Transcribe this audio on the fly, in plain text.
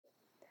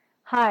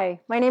Hi,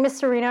 my name is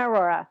Serena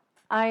Arora.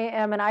 I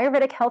am an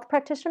Ayurvedic health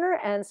practitioner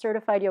and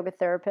certified yoga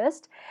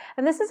therapist,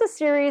 and this is a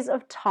series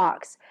of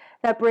talks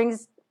that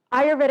brings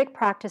Ayurvedic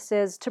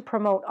practices to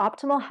promote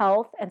optimal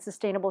health and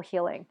sustainable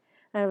healing.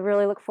 And I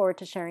really look forward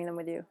to sharing them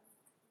with you.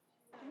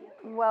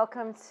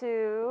 Welcome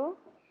to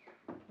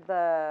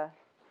the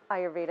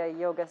Ayurveda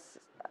yoga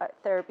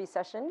therapy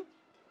session.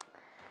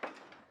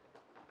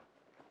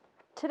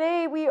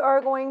 Today we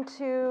are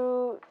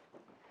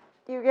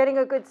you're getting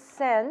a good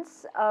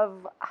sense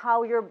of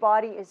how your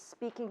body is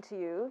speaking to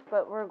you,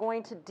 but we're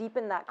going to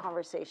deepen that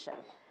conversation.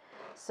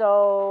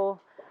 So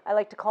I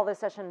like to call this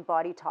session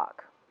Body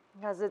Talk,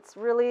 because it's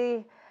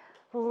really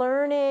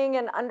learning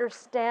and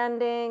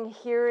understanding,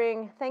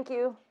 hearing. Thank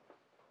you.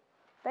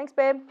 Thanks,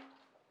 babe.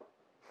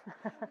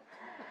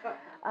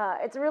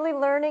 It's really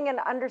learning and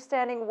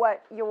understanding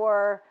what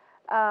your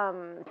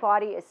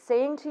body is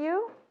saying to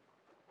you,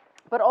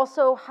 but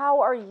also how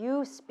are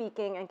you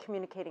speaking and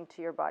communicating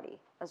to your body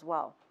as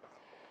well.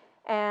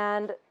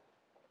 And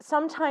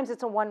sometimes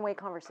it's a one-way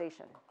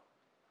conversation.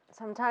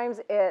 Sometimes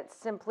it's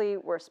simply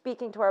we're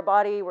speaking to our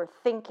body, we're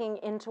thinking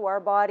into our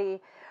body,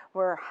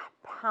 we're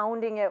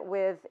pounding it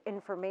with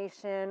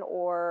information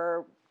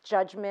or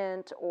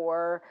judgment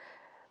or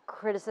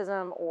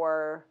criticism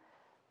or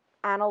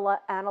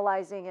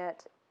analyzing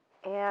it,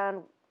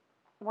 and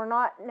we're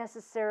not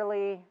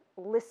necessarily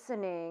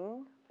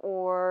listening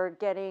or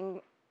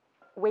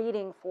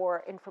waiting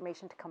for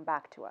information to come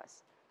back to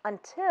us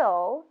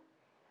until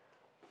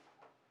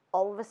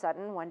all of a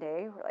sudden one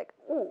day we're like,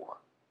 ooh,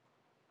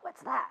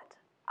 what's that?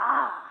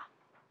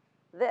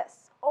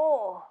 This.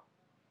 Oh,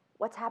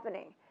 what's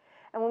happening?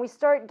 And when we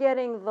start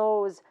getting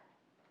those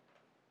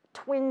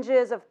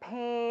twinges of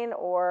pain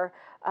or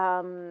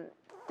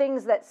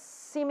things that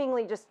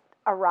seemingly just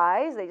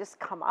arise, they just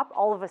come up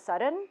all of a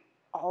sudden,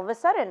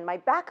 my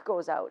back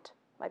goes out,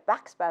 my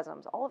back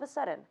spasms, all of a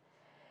sudden.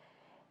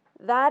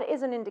 That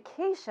is an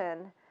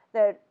indication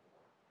that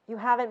you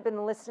haven't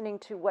been listening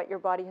to what your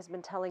body has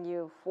been telling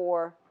you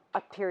for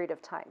a period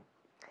of time.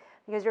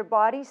 Because your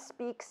body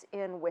speaks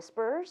in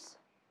whispers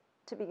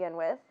to begin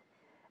with,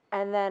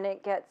 and then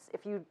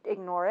if you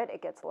ignore it,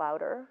 it gets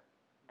louder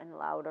and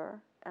louder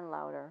and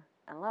louder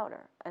and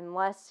louder,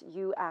 unless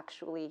you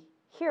actually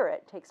hear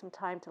it. Take some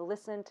time to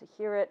listen, to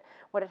hear it,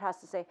 what it has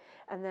to say,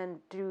 and then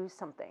do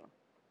something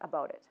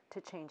about it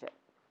to change it.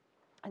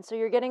 And so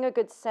you're getting a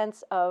good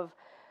sense of,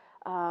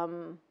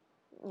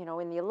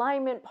 in the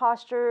alignment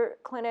posture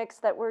clinics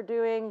that we're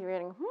doing, you're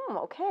getting,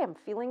 okay, I'm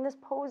feeling this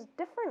pose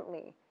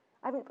differently.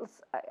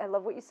 I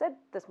love what you said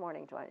this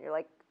morning, Joanne. You're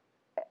like,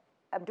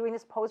 I'm doing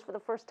this pose for the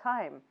first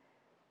time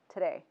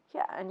today.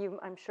 Yeah, and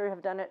I'm sure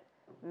have done it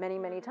many,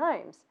 many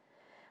times.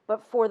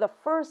 But for the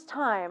first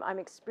time, I'm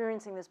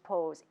experiencing this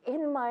pose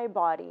in my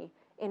body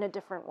in a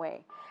different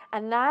way.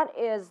 And that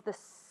is the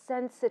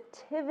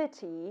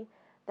sensitivity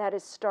that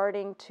is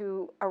starting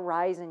to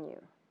arise in you.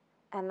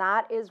 And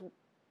that is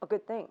a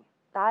good thing.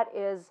 That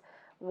is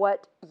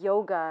what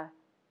yoga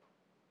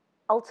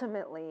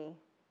ultimately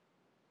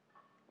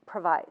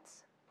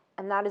provides.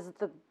 And that is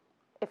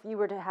if you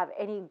were to have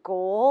any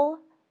goal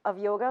of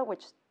yoga,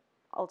 which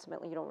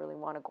ultimately you don't really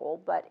want a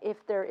goal, but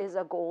if there is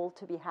a goal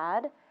to be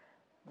had,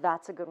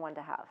 that's a good one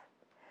to have.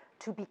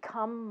 To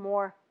become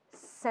more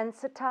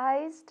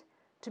sensitized,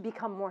 to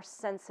become more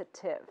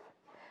sensitive.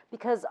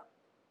 Because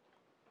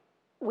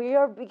we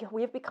have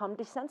become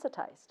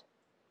desensitized.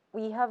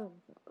 We have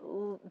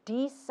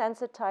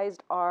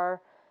desensitized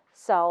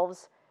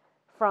ourselves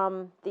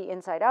from the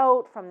inside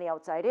out, from the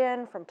outside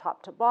in, from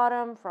top to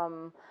bottom,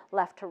 from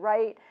left to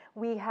right.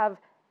 We have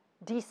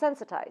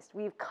desensitized.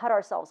 We've cut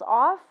ourselves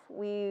off.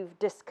 We've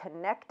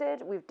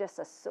disconnected. We've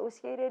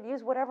disassociated.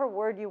 Use whatever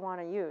word you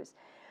want to use.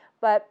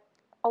 But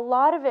a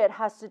lot of it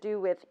has to do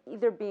with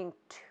either being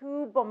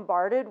too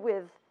bombarded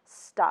with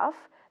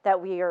stuff that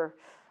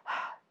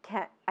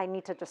I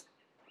need to just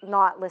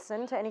not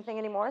listen to anything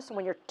anymore. So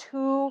when you're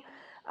too,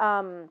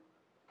 there's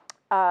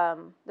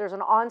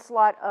an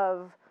onslaught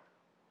of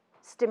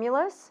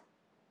stimulus,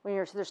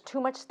 there's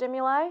too much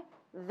stimuli,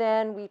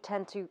 then we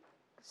tend to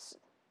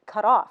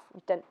cut off.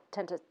 We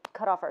tend to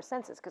cut off our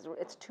senses because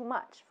it's too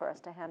much for us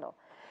to handle.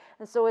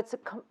 And so it's a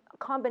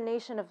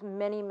combination of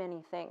many,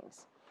 many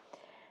things.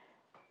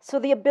 So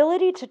the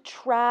ability to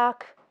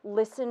track,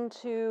 listen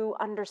to,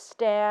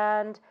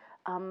 understand,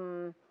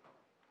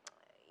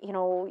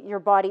 your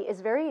body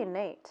is very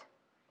innate.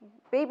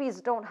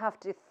 Babies don't have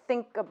to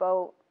think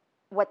about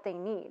what they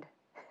need.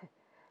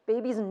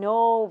 Babies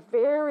know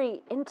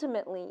very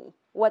intimately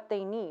what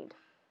they need.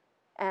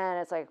 And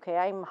it's like, okay,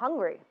 I'm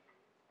hungry.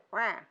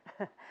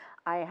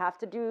 I have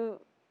to go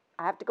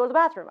to the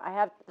bathroom.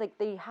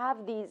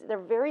 They're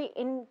very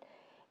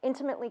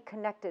intimately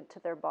connected to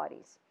their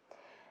bodies.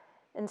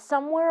 And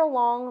somewhere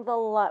along the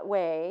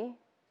way,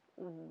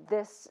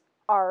 this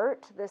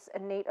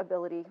innate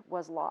ability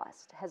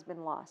has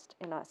been lost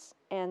in us.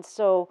 And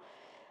so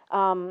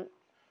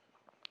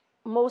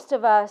most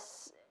of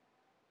us,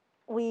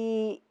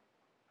 we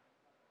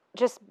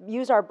just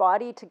use our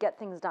body to get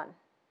things done.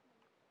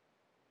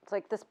 It's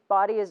like this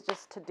body is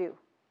just to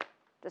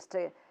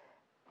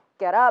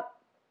get up,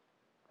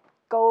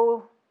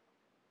 go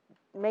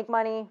make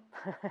money,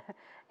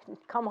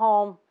 come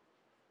home,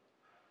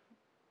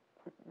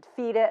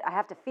 feed it. I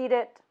have to feed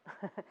it.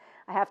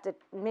 I have to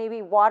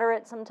maybe water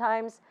it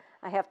sometimes.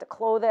 I have to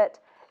clothe it.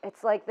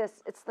 It's like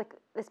this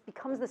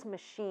becomes this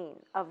machine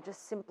of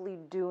just simply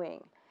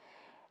doing.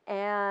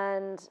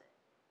 And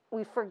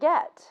we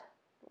forget.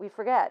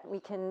 We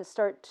can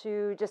start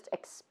to just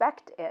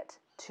expect it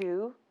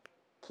to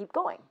keep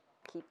going,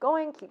 keep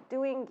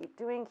doing,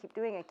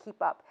 and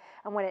keep up.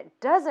 And when it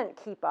doesn't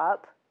keep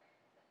up,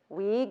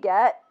 we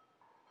get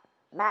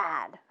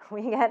mad.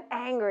 We get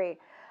angry.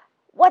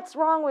 What's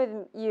wrong with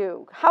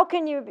you? How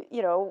can you,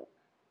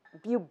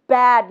 you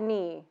bad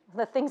me?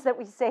 The things that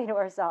we say to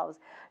ourselves.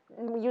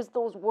 We use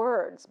those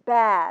words,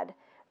 bad.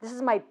 This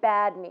is my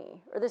bad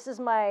me, or this is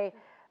my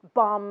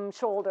bum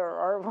shoulder,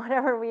 or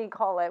whatever we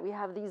call it. We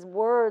have these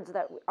words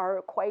that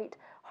are quite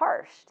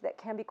harsh, that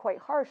can be quite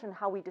harsh in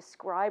how we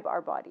describe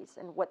our bodies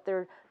and what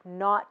they're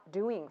not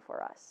doing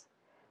for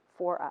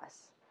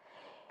us.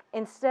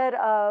 Instead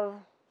of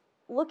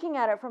looking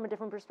at it from a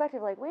different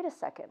perspective, like, wait a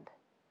second.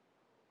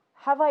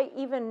 Have I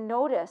even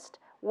noticed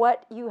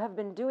what you have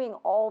been doing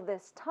all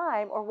this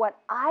time, or what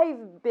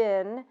I've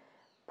been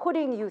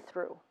putting you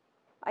through?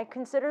 I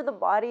consider the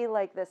body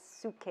like this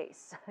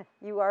suitcase.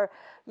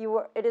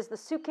 It is the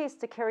suitcase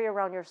to carry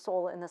around your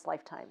soul in this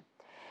lifetime.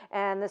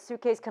 And the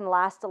suitcase can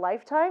last a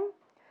lifetime,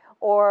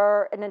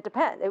 and it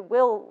depends. It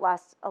will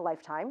last a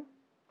lifetime.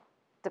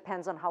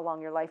 Depends on how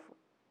long your life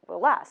will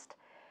last.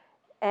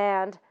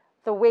 And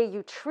the way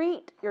you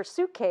treat your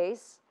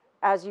suitcase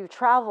as you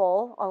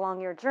travel along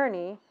your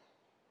journey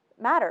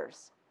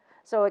matters.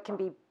 So it can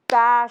be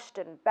bashed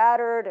and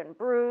battered and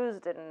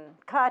bruised and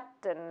cut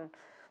and,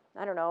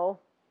 I don't know,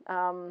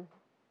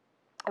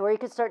 where you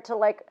could start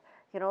to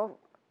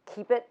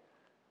keep it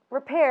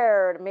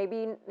repaired,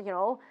 maybe,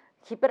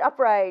 keep it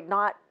upright,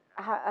 not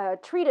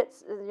treat it,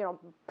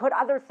 put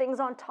other things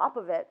on top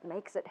of it,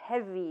 makes it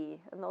heavy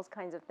and those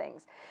kinds of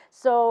things.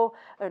 So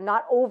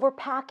not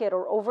overpack it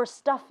or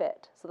overstuff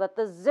it so that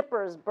the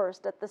zippers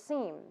burst at the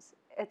seams.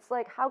 It's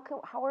like, how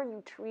are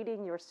you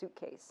treating your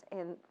suitcase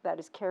and that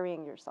is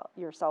carrying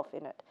yourself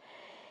in it?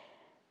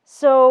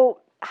 So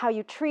how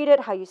you treat it,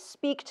 how you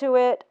speak to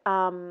it,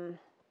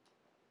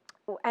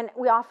 and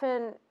we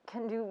often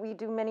we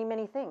do many,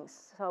 many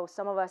things. So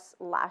some of us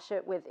lash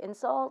it with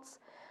insults.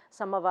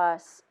 Some of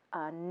us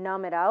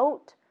numb it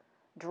out,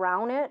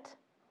 drown it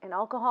in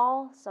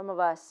alcohol. Some of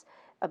us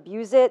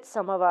abuse it.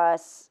 Some of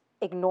us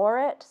ignore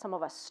it. Some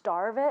of us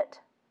starve it.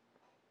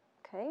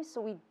 Okay, so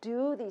we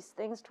do these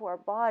things to our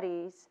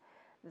bodies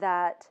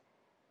that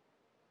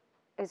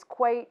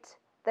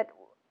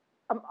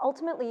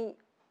ultimately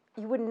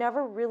you would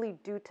never really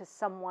do to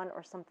someone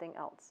or something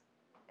else.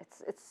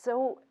 It's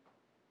so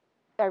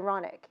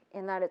ironic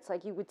in that it's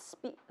like you would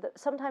speak,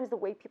 sometimes the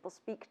way people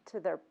speak to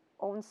their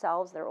own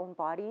selves, their own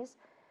bodies,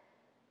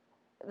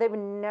 they would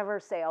never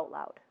say out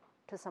loud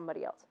to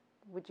somebody else.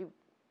 Would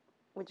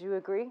you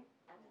agree?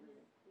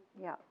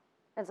 Yeah.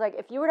 It's like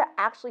if you were to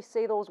actually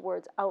say those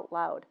words out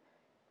loud,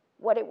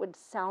 what it would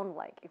sound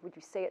like if would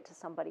you say it to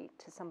somebody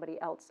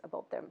else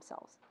about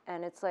themselves.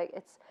 And it's like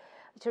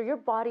so your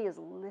body is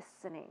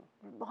listening.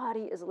 Your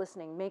body is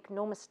listening. Make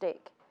no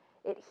mistake.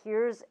 It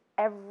hears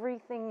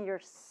everything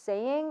you're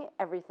saying,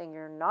 everything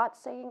you're not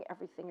saying,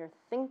 everything you're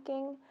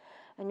thinking.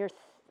 And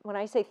when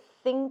I say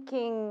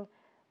thinking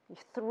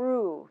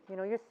through,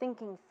 you're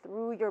thinking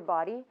through your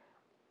body,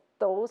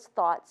 those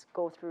thoughts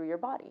go through your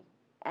body,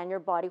 and your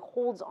body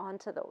holds on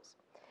to those.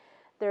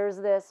 There's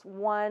this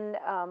one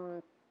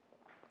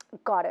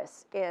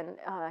goddess in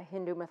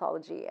Hindu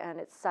mythology, and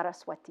it's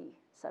Saraswati,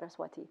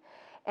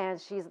 and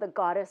she's the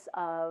goddess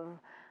of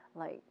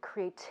like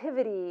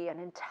creativity and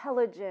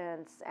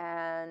intelligence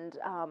and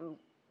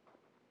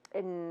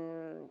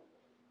in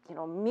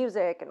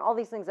music and all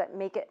these things that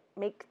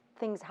make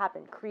things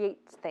happen, create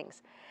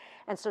things.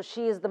 And so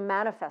she is the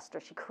manifester.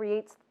 She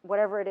creates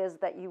whatever it is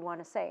that you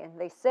want to say. And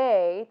they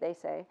say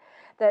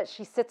that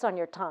she sits on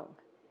your tongue.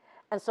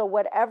 And so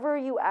whatever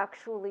you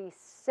actually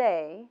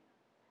say,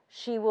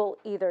 she will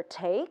either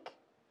take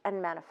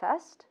and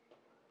manifest.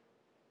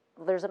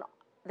 There is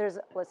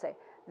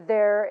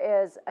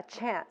a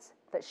chance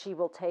that she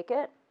will take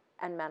it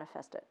and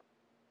manifest it.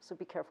 So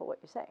be careful what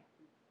you say.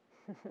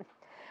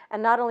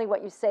 And not only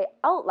what you say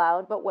out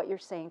loud, but what you're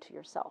saying to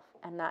yourself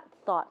and that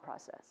thought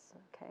process.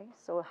 Okay,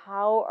 so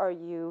how are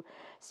you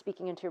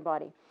speaking into your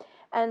body?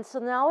 And so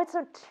now it's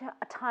a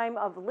time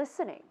of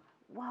listening.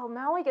 Well,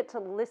 now I get to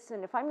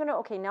listen. If I'm going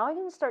to, now I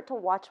can start to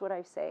watch what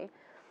I say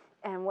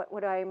and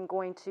what I'm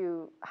going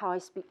to, how I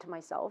speak to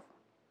myself.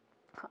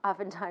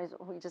 Oftentimes,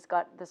 we just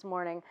got this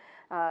morning,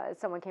 a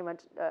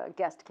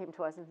guest came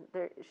to us and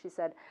she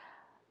said,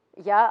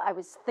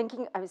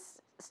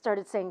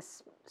 started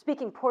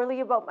speaking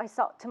poorly about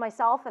myself to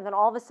myself, and then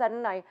all of a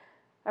sudden I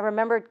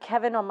remembered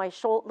Kevin on my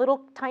shoulder,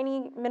 little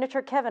tiny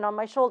miniature Kevin on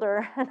my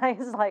shoulder, and I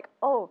was like,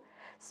 oh,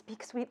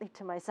 speak sweetly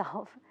to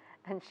myself.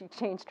 And she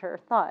changed her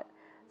thought.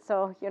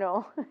 So,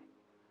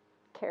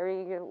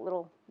 carry your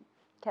little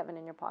Kevin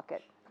in your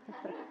pocket.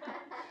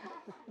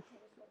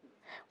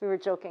 We were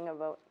joking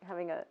about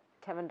having a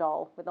Kevin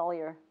doll with all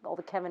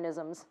the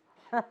Kevinisms.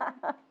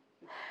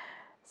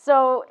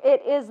 So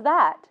it is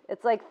that.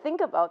 It's like,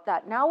 think about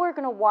that. Now we're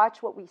going to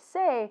watch what we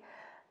say.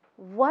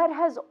 What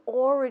is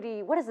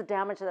the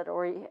damage that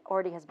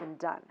already has been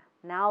done?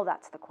 Now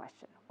that's the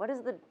question. What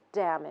is the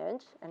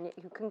damage, and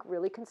you can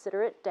really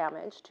consider it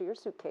damage to your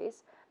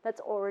suitcase,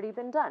 that's already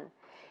been done?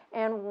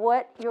 And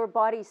what your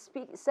body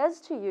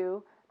says to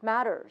you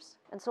matters.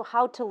 And so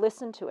how to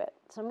listen to it.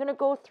 So I'm going to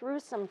go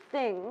through some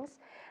things,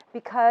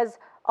 because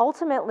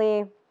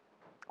ultimately,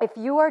 if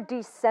you are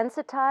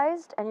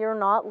desensitized and you're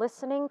not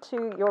listening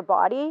to your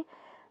body,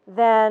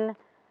 then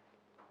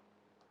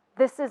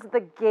this is the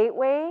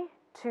gateway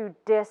to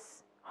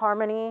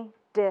disharmony,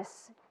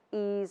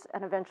 dis-ease,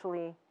 and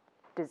eventually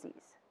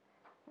disease.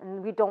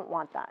 And we don't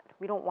want that.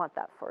 We don't want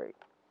that for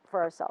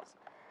ourselves.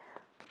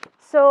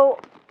 So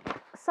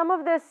some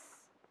of this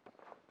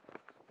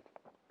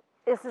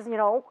is,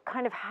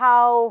 kind of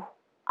how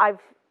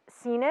I've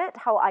seen it,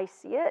 how I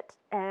see it,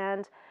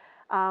 and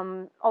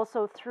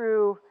also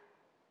through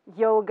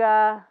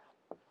yoga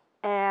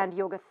and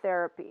yoga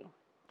therapy.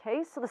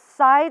 Okay, so the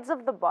sides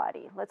of the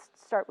body, let's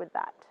start with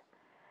that.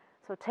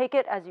 So take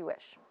it as you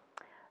wish.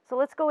 So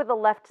let's go with the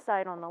left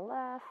side on the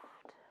left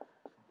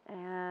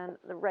and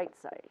the right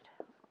side.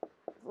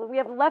 So we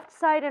have left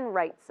side and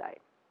right side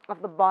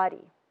of the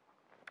body,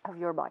 of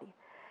your body.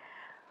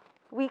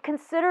 We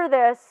consider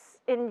this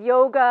in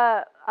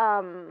yoga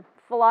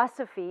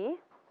philosophy,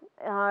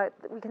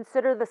 we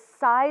consider the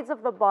sides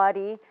of the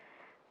body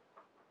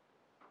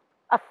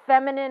a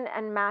feminine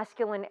and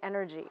masculine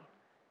energy.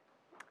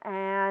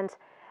 And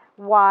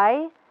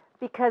why?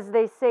 Because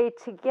they say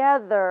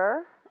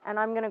together, and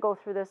I'm going to go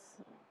through this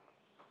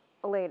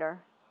later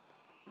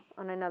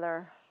on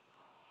another.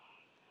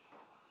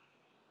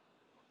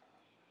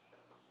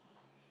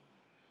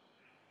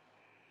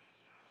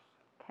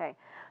 Okay,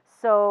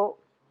 so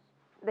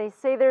they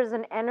say there's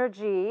an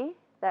energy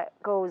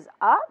that goes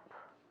up.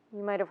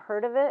 You might have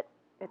heard of it.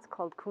 It's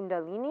called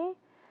Kundalini.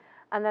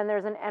 And then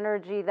there's an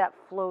energy that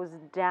flows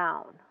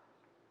down.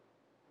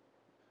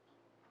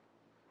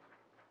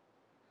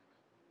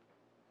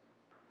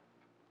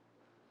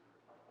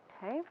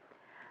 Okay?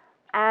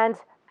 And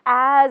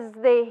as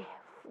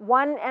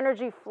one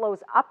energy flows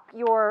up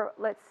your,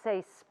 let's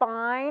say,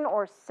 spine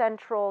or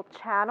central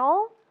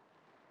channel,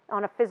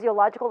 on a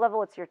physiological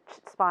level, it's your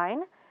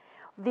spine.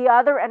 The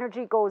other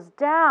energy goes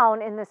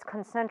down in this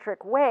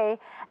concentric way.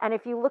 And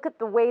if you look at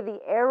the way the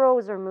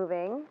arrows are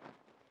moving,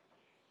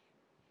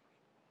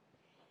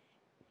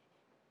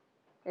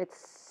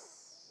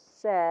 it's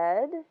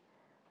said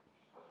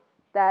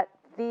that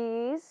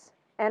these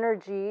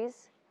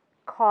energies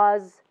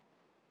cause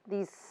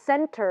these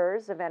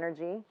centers of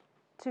energy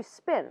to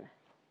spin.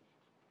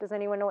 Does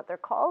anyone know what they're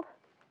called?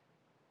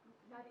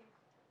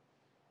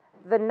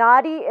 Nadi. The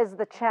nadi is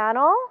the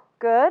channel.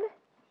 Good.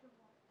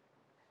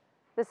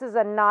 This is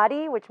a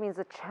nadi, which means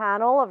a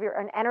channel of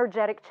an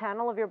energetic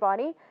channel of your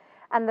body.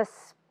 And the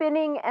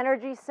spinning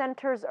energy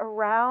centers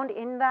around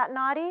in that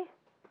nadi?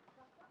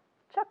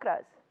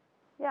 Chakras.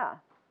 Yeah.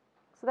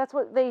 So that's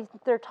what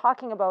they're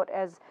talking about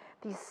as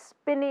these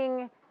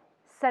spinning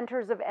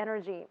centers of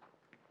energy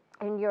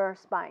in your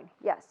spine.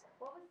 Yes?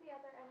 What was the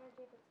other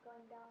energy that's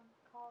going down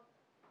called?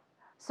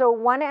 So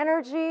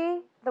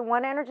the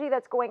one energy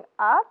that's going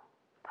up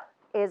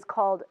is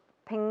called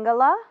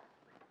Pingala.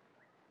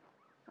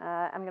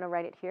 I'm going to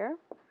write it here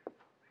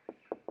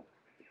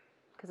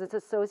because it's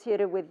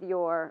associated with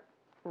your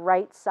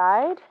right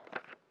side.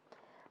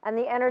 And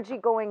the energy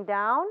going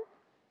down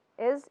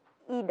is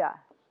Ida,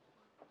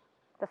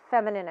 the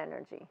feminine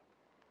energy.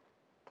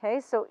 Okay,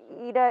 so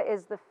Ida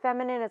is the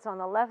feminine, it's on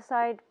the left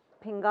side.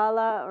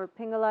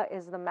 Pingala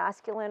is the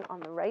masculine on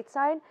the right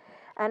side.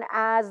 And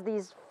as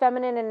these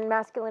feminine and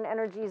masculine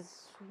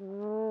energies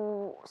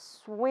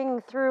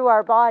swing through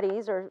our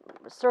bodies or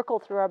circle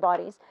through our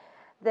bodies,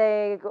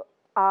 they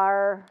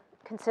are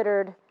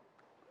considered,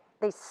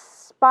 they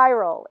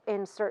spiral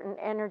in certain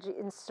energy,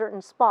 in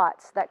certain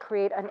spots that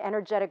create an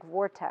energetic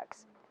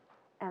vortex.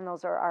 And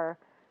those are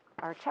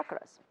our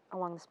chakras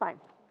along the spine.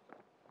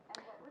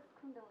 And what was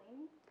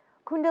Kundalini?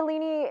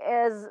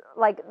 Kundalini is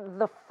like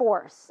the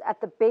force at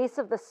the base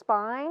of the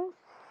spine.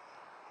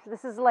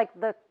 This is like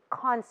the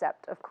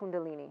concept of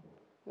Kundalini.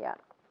 Yeah.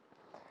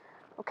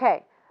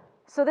 Okay.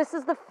 So this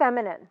is the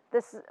feminine.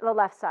 This is the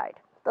left side.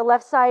 The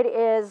left side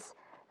is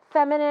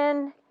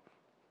feminine.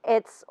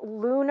 It's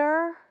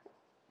lunar.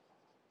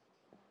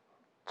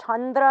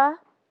 Chandra.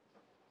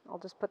 I'll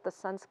just put the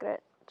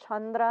Sanskrit.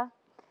 Chandra.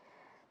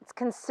 It's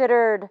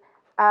considered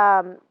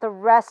the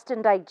rest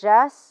and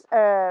digest.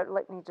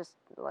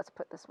 Let's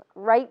put this one.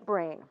 Right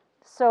brain.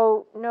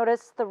 So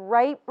notice the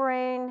right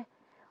brain,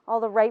 all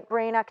the right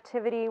brain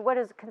activity. What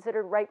is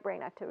considered right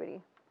brain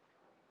activity?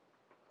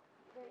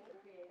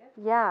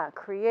 Creative. Yeah,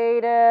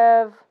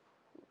 creative.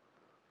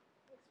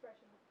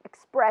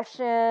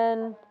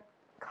 Expression.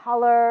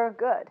 Color.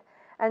 Good.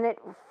 And it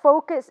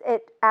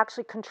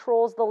actually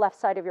controls the left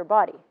side of your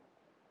body.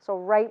 So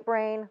right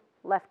brain,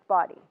 left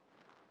body.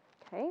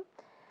 Okay.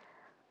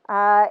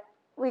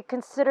 we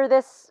consider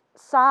this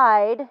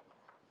side,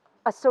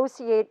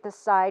 associate this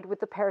side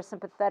with the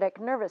parasympathetic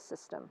nervous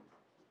system.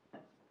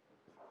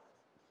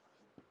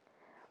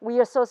 We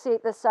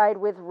associate this side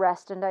with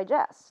rest and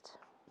digest.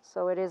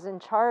 So it is in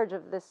charge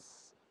of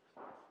this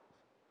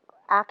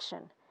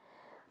action.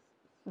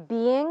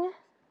 Being,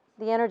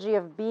 the energy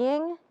of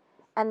being,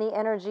 and the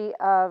energy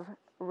of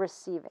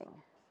receiving.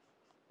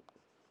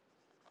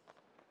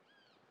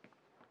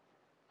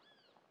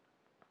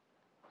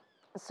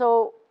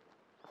 So,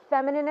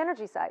 feminine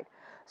energy side.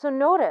 So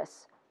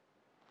notice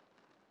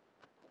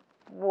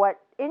what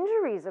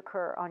injuries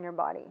occur on your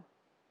body.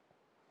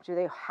 Do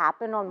they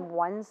happen on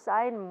one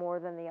side more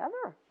than the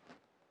other?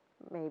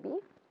 Maybe.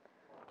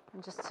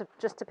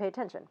 Just to pay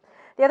attention.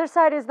 The other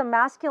side is the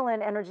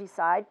masculine energy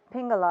side,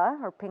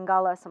 Pingala, or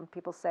Pingala, some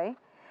people say,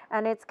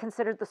 and it's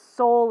considered the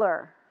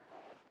solar.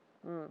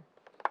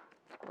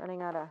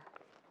 Running out of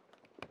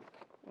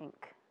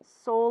ink.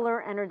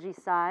 Solar energy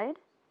side.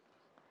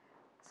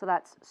 So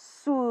that's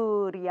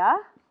Surya.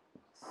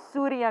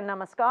 Surya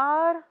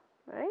Namaskar,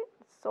 right?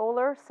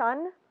 Solar,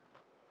 sun.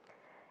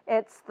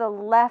 It's the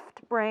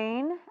left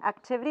brain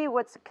activity.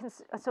 What's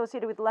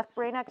associated with left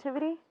brain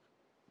activity?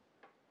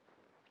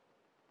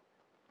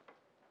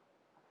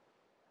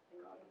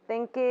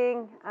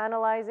 Thinking,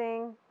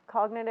 analyzing,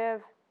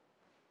 cognitive.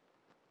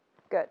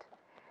 Good.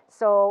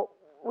 So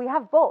we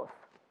have both.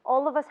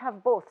 All of us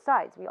have both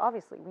sides. We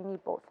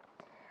need both.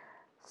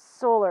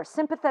 Solar,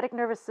 sympathetic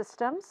nervous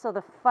system, so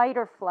the fight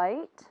or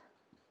flight.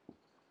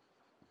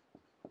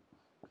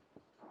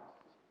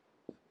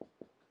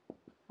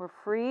 Or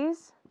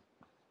freeze.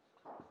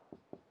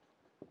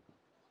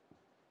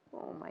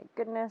 Oh my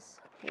goodness,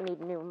 we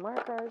need new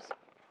markers.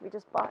 We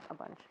just bought a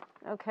bunch.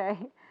 Okay.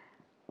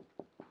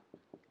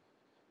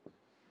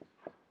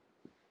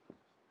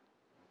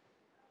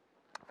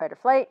 Fight or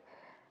flight.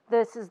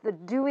 This is the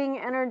doing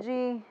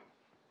energy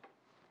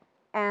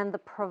and the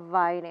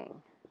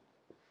providing.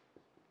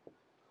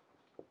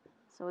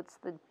 So it's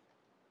the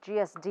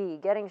GSD,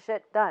 getting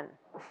shit done.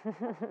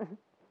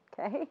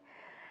 Okay?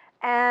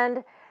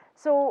 And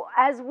so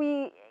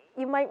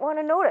you might want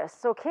to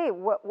notice, okay,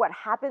 what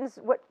happens,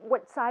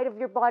 what side of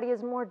your body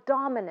is more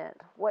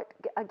dominant? What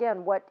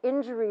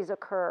injuries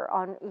occur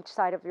on each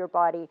side of your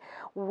body?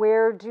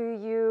 Where do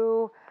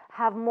you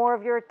have more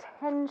of your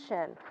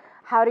attention?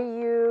 How do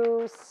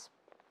you,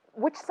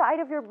 which side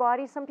of your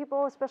body, some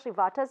people, especially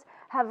Vatas,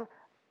 have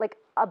like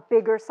a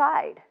bigger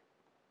side,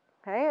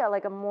 okay?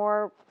 Like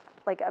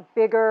a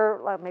bigger,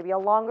 maybe a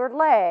longer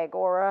leg,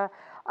 or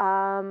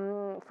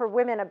for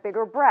women, a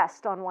bigger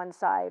breast on one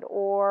side,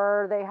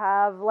 or they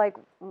have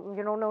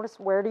notice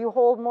where do you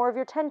hold more of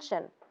your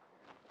tension?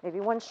 Maybe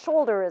one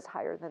shoulder is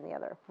higher than the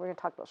other. We're going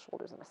to talk about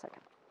shoulders in a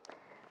second.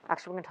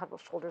 Actually, we're going to talk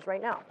about shoulders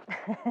right now. If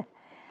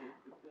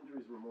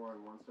injuries were more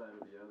on one side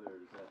or the other,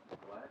 is that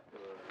neglect or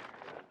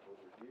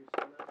overuse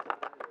on that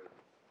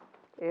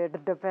side?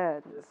 It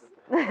depends.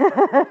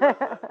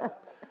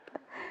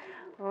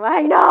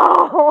 I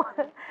know.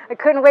 I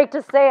couldn't wait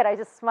to say it. I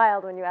just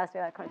smiled when you asked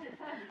me that question.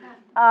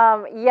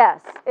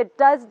 Yes, it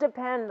does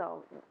depend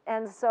though.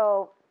 And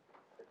so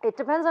it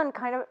depends on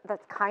the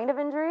kind of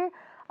injury.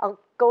 I'll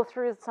go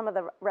through some of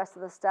the rest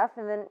of the stuff,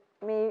 and then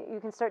you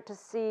can start to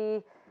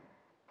see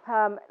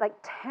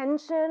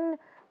tension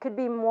could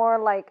be more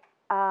like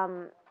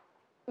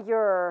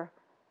you're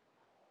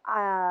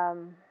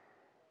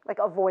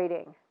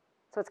avoiding.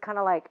 So it's kind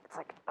of like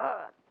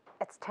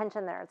it's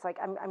tension there. It's like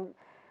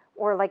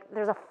or like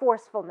there's a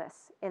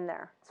forcefulness in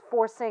there. It's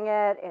forcing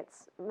it.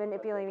 It's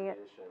manipulating it.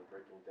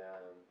 Breaking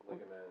down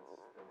ligaments,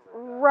 things like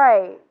that.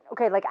 Right.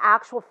 Okay. Like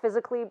actual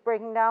physically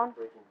breaking down.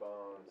 Breaking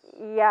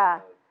bones.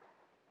 Yeah.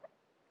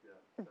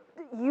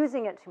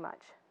 Using it too much.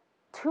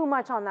 Too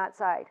much on that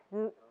side.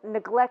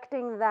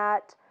 Neglecting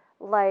that,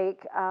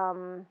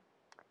 the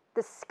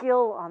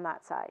skill on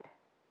that side.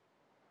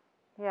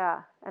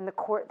 Yeah. And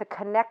the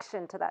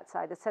connection to that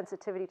side, the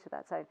sensitivity to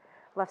that side.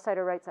 Left side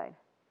or right side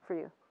for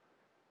you?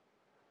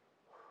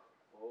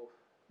 Both.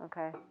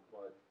 Okay.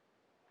 But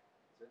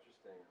it's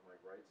interesting, my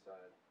right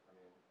side,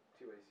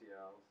 2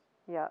 ACLs.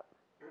 Yeah.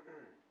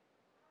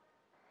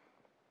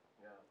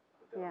 Yeah.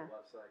 But then the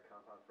left side,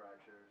 compound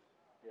fractures,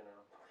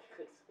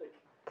 It's like,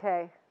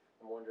 okay.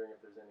 I'm wondering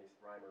if there's any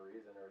rhyme or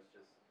reason, or it's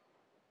just...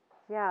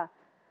 Yeah.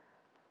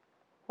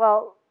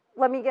 Well,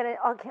 let me get it.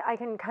 I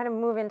can kind of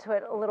move into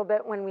it a little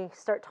bit when we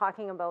start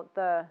talking about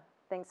the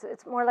things.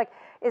 It's more like,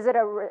 is it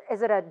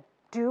a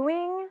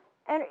doing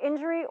an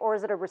injury, or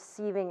is it a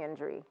receiving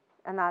injury?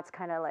 And that's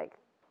kind of like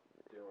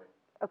doing.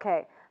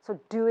 Okay, so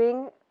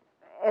doing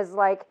is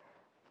like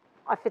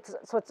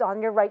it's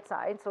on your right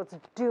side, so it's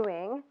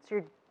doing.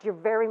 So you're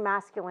very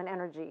masculine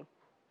energy.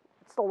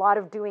 It's a lot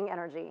of doing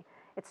energy.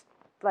 It's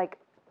like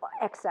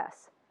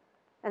excess.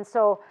 And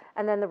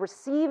then the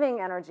receiving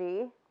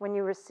energy, when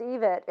you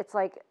receive it, it's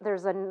like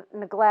there's a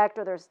neglect,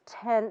 or there's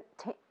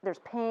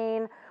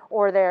pain,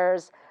 or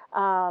there's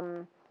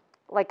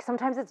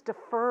sometimes it's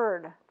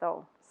deferred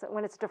though. So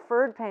when it's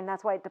deferred pain,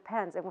 that's why it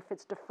depends. And if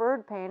it's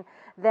deferred pain,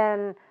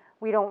 then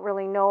we don't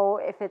really know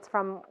if it's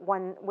from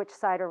which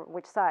side or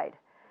which side.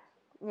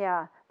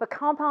 Yeah, but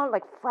compound,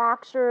 like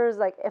fractures,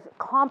 like if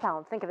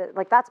compound, think of it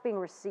like that's being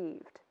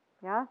received.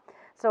 Yeah,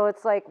 so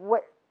it's like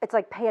what it's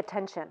like. Pay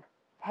attention.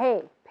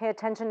 Hey, pay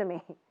attention to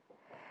me.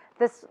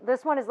 This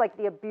one is like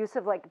the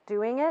abusive, like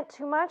doing it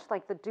too much,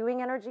 like the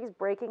doing energy is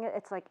breaking it.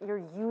 It's like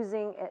you're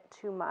using it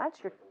too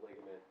much. You're Like a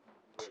ligament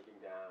breaking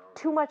down.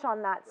 too much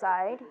on that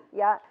side.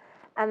 Yeah,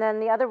 and then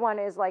the other one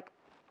is like,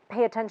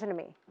 pay attention to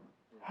me.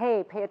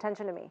 Hey, pay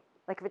attention to me.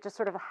 Like if it just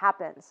sort of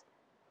happens.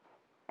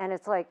 And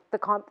it's like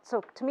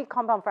so to me,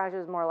 compound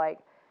fracture is more like,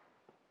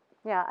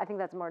 yeah, I think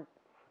that's more, It's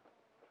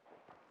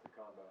a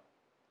combo.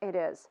 it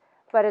is.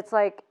 But it's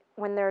like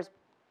when there's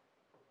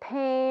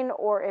pain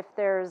or if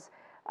there's,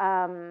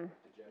 Degenerative.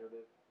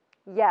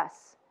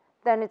 yes,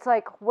 then it's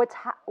like, what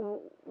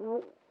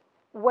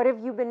have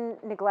you been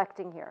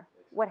neglecting here?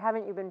 What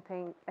haven't you been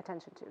paying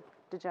attention to?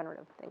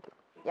 Degenerative, thank you.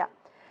 Yeah.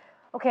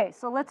 Okay,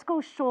 so let's go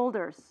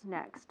shoulders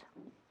next.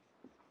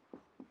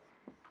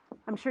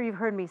 I'm sure you've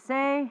heard me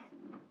say,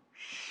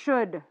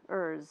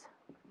 shoulders.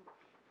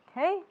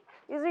 Okay?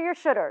 These are your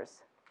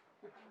shoulders.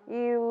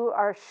 You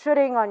are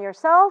shoulding on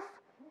yourself.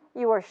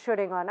 You are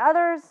shoulding on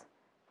others.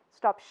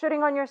 Stop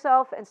shoulding on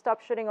yourself and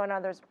stop shoulding on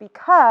others,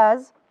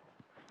 because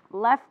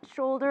left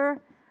shoulder,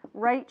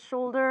 right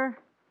shoulder,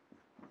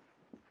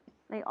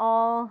 they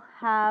all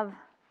have,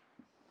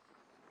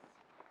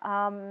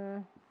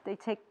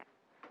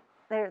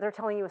 they're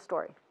telling you a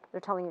story.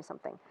 They're telling you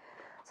something.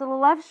 So the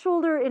left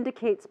shoulder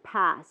indicates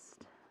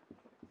past.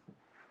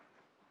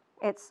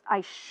 It's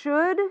I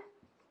should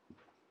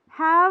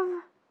have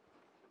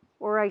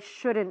or I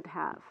shouldn't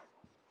have.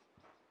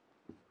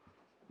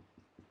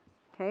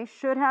 Okay,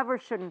 should have or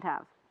shouldn't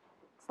have.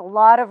 It's a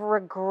lot of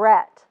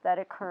regret that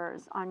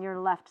occurs on your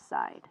left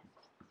side.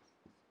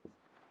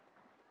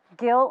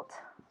 Guilt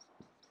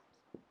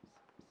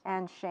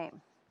and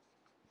shame.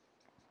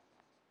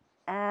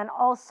 And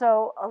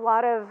also a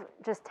lot of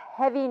just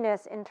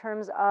heaviness in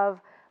terms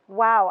of,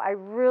 wow, I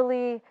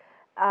really,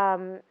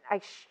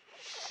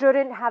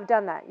 shouldn't have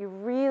done that. You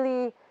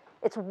really,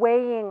 it's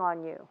weighing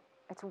on you.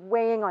 It's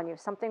weighing on you.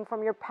 Something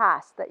from your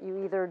past that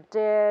you either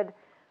did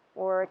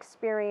or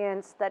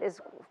experienced that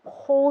is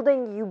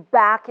holding you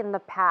back in the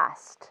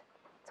past.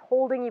 It's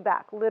holding you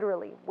back,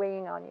 literally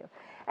weighing on you.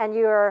 And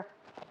you're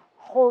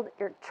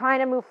trying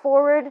to move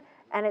forward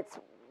and it's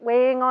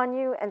weighing on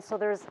you, and so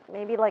there's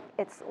maybe like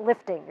it's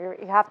lifting.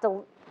 You have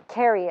to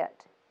carry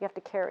it. You have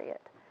to carry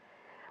it.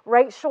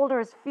 Right shoulder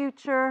is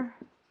future.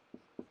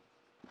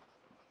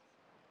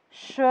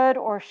 Should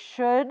or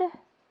shouldn't.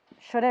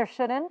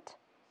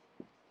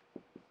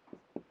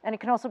 And it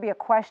can also be a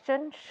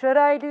question. Should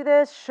I do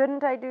this?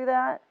 Shouldn't I do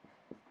that?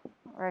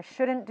 Or I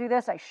shouldn't do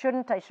this. I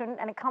shouldn't.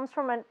 And it comes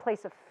from a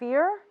place of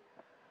fear,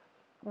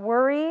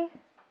 worry,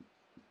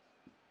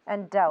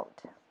 and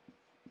doubt.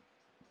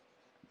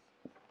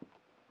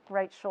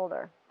 Right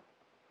shoulder.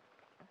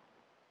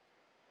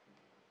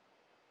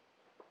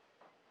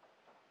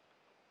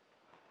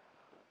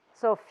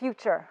 So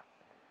future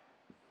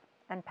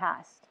and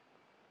past.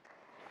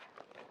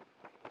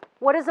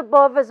 What is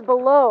above is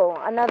below.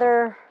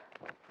 Another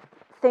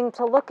thing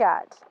to look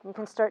at. You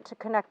can start to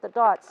connect the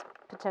dots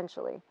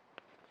potentially.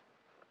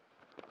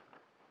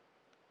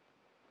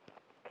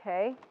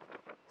 Okay,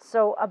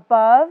 so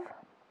above,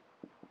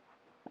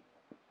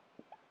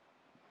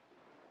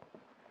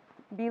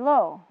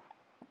 below.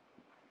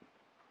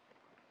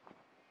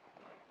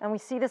 And we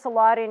see this a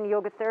lot in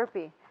yoga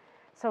therapy.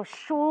 So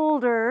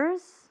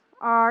shoulders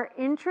are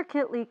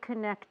intricately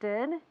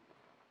connected,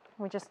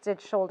 we just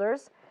did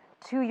shoulders,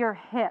 to your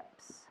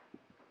hips.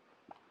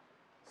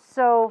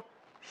 So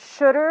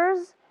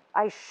shoulders,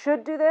 I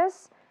should do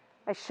this,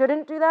 I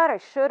shouldn't do that, I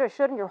should or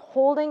shouldn't. You're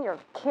holding, you're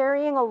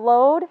carrying a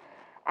load,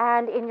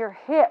 and in your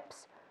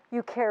hips,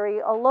 you carry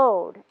a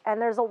load.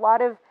 And there's a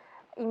lot of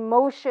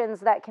emotions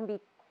that can be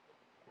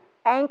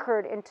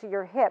anchored into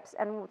your hips,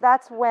 and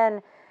that's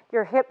when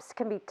your hips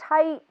can be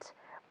tight,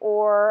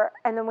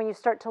 and then when you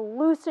start to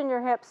loosen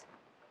your hips,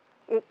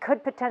 it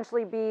could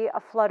potentially be a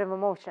flood of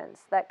emotions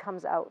that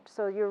comes out.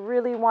 So you're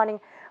really wanting,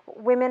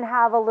 women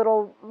have a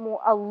little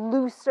more, a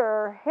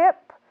looser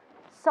hip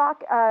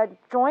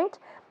joint.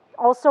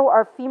 Also,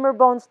 our femur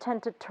bones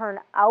tend to turn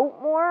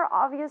out more,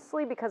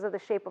 obviously, because of the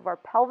shape of our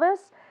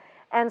pelvis.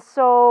 And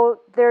so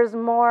there's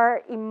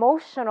more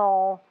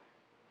emotional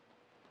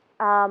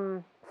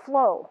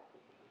flow.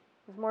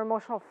 There's more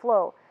emotional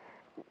flow.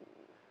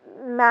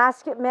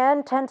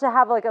 Men tend to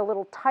have like a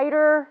little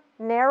tighter,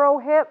 narrow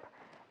hip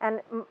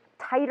and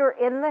tighter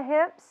in the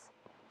hips,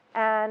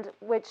 and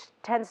which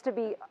tends to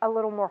be a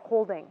little more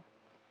holding,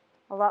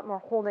 a lot more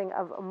holding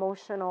of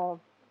emotional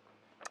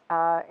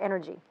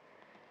energy.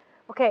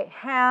 Okay,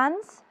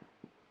 hands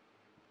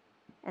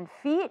and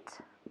feet,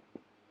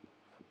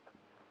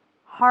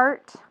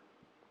 heart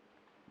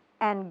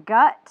and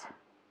gut.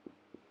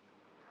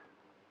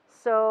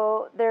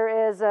 So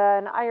there is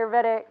an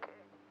Ayurvedic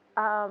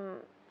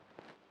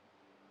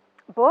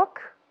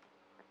book.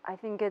 I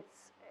think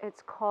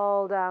it's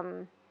called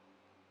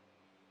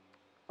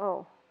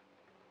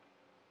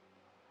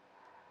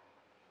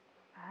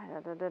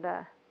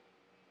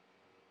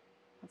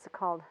what's it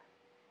called?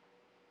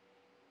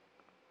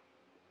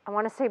 I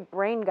want to say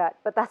brain gut,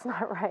 but that's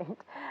not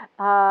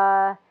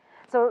right.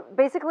 So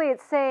basically,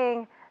 it's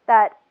saying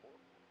that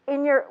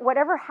in your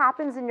whatever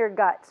happens in your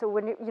gut. So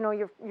when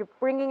you're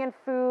bringing in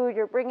food,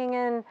 you're bringing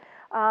in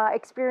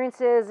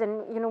experiences,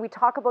 and we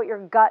talk about your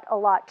gut a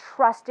lot.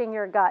 Trusting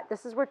your gut.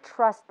 This is where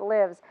trust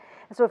lives.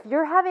 And so if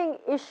you're having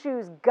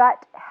issues,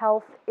 gut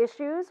health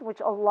issues, which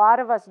a lot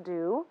of us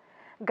do,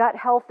 gut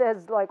health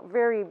is like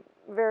very,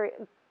 very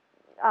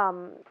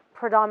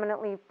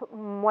predominantly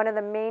one of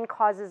the main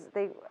causes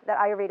that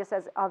Ayurveda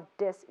says of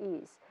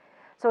dis-ease.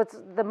 So it's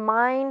the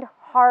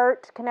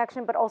mind-heart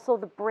connection, but also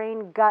the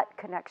brain-gut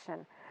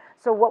connection.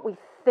 So what we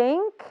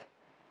think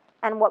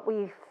and what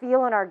we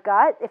feel in our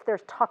gut, if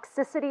there's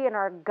toxicity in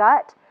our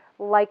gut,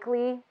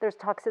 likely there's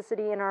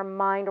toxicity in our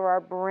mind or our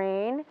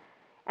brain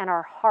and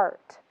our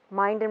heart.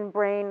 Mind and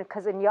brain,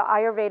 because in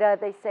Ayurveda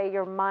they say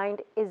your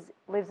mind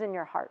lives in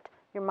your heart.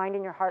 Your mind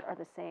and your heart are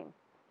the same.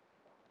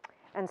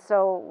 And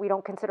so we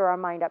don't consider our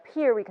mind up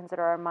here, we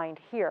consider our mind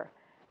here.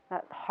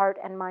 That heart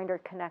and mind are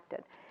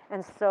connected.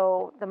 And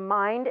so the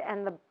mind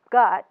and the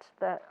gut,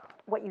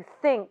 what you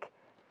think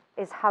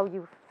is how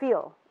you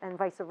feel, and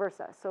vice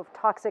versa. So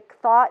toxic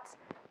thoughts,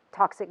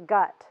 toxic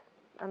gut,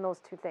 and those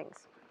two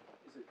things.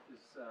 Is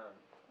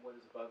what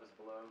is above is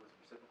below is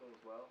reciprocal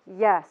as well?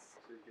 Yes.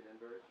 So you can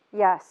invert?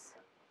 Yes.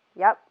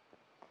 Yep.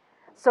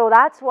 So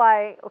that's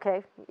why,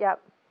 okay,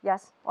 yep,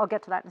 yes, I'll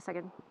get to that in a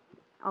second.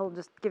 I'll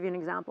just give you an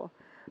example.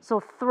 So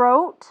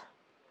throat,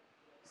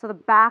 so the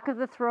back of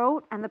the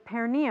throat and the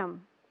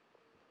perineum.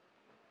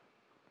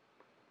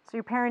 So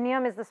your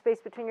perineum is the space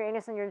between your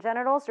anus and your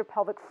genitals, your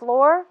pelvic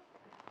floor,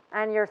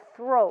 and your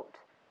throat.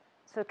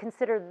 So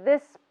consider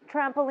this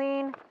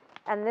trampoline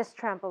and this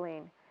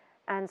trampoline.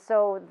 And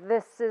so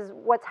this is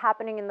what's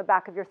happening in the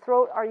back of your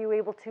throat. Are you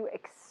able to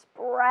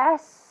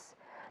express?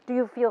 Do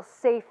you feel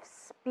safe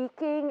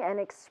speaking and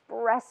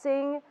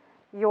expressing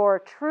your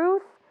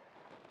truth?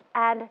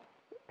 And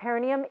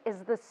perineum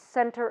is the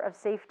center of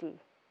safety.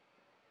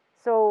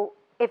 So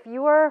if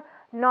you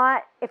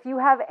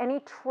have any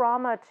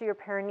trauma to your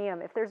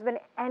perineum, if there's been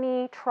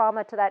any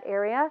trauma to that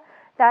area,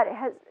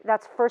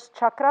 that's first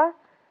chakra.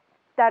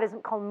 That is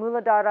called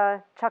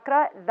Muladhara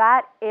chakra.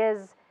 That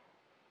is,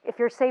 if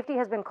your safety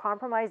has been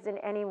compromised in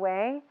any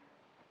way,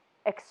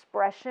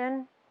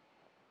 expression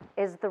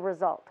is the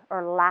result,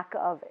 or lack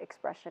of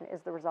expression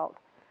is the result.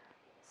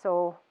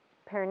 So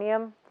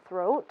perineum,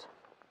 throat,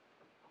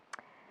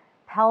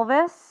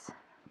 pelvis.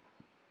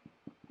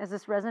 Is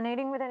this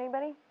resonating with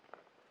anybody?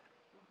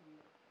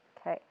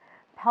 Okay,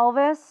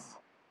 pelvis.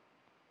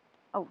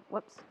 Oh,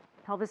 whoops.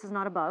 Pelvis is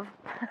not above.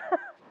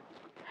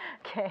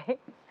 Okay.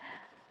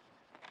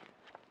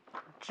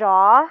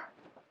 Jaw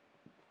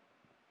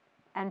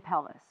and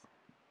pelvis.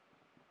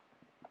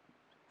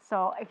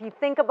 So if you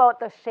think about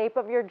the shape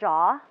of your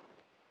jaw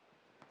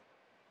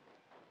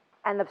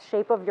and the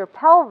shape of your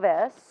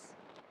pelvis,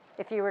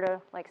 if you were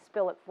to like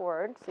spill it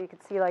forward, so you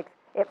could see like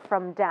it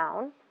from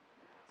down.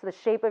 So the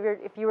shape of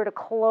if you were to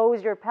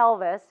close your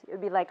pelvis, it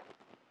would be like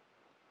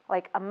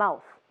a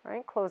mouth,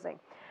 right? Closing.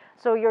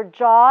 So your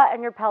jaw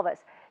and your pelvis,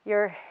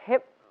 your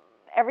hip,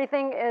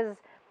 everything is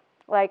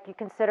like, you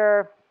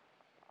consider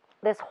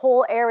this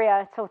whole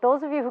area. So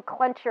those of you who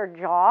clench your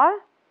jaw,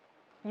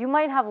 you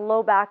might have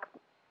low back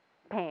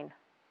pain,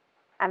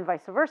 and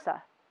vice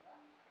versa.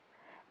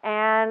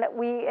 And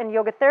we in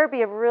yoga therapy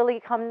have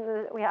really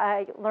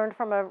I learned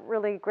from a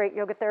really great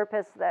yoga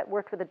therapist that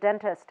worked with a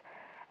dentist,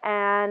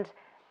 and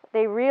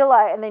they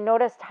realized and they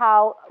noticed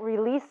how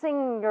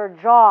releasing your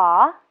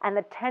jaw and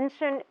the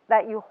tension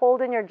that you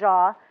hold in your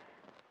jaw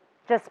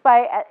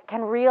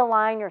can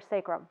realign your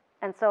sacrum.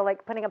 And so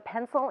like putting a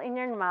pencil in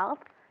your mouth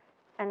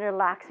and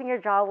relaxing your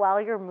jaw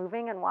while you're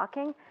moving and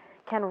walking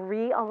can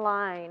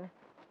realign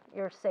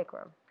your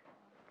sacrum.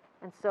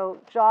 And so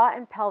jaw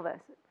and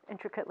pelvis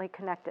intricately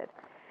connected.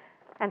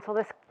 And so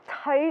this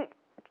tight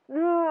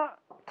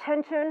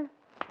tension,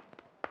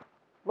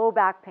 low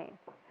back pain.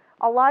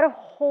 A lot of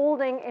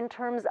holding in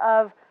terms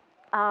of,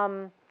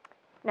 now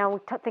we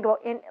think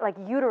about like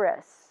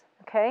uterus,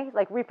 okay?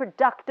 Like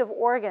reproductive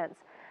organs.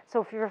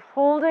 So if you're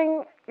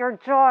holding your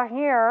jaw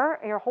here,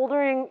 and you're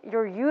holding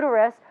your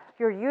uterus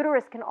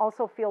can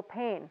also feel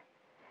pain.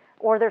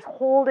 Or there's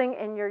holding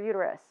in your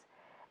uterus.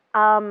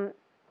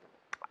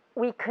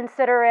 We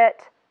consider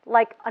it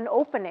like an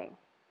opening.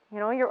 You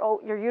know,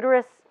 your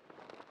uterus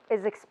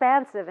is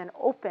expansive and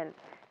open.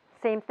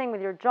 Same thing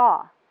with your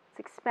jaw. It's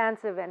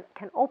expansive and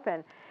can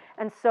open.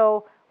 And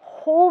so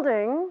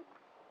holding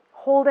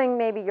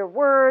maybe your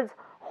words,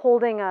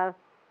 holding a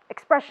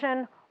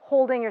expression,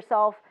 holding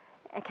yourself,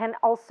 and can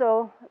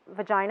also,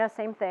 vagina,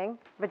 same thing,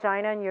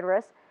 vagina and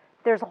uterus,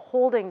 there's a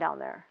holding down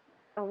there.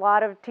 A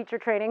lot of teacher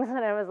trainings, and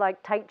it was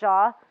like tight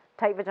jaw,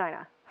 tight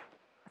vagina.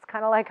 It's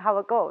kind of like how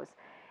it goes.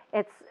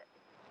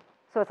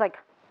 So it's like,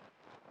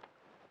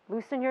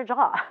 loosen your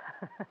jaw.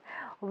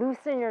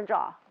 Loosen your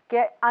jaw.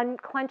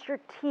 Unclench your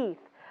teeth.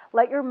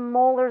 Let your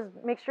molars,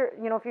 make sure,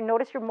 if you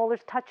notice your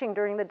molars touching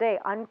during the day,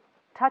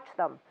 untouch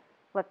them.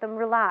 Let them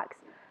relax.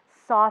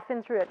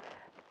 Soften through it.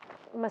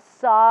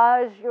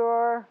 Massage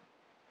your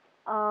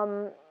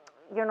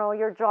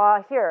your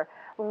jaw here.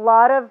 A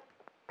lot of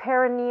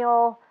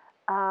perineal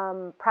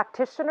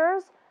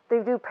practitioners, they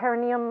do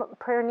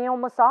perineal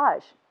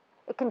massage.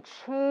 It can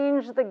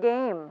change the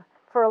game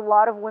for a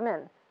lot of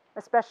women,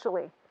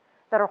 especially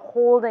that are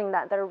holding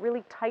that are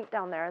really tight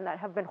down there and that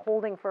have been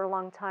holding for a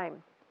long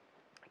time.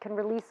 It can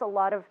release a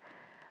lot of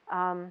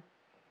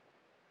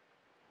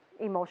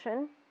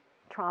emotion,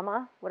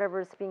 trauma,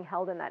 whatever is being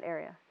held in that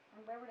area.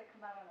 And where would it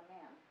come out on a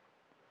man?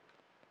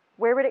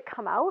 Where would it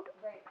come out?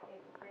 Right,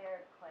 if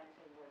they're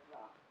clenching with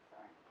jaw.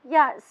 Sorry.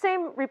 Yeah,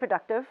 same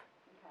reproductive.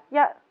 Okay.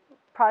 Yeah,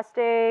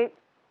 prostate.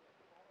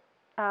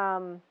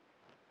 Low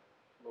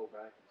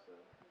back, you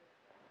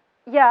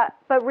said. Yeah,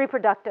 but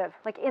reproductive,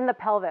 like in the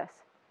pelvis.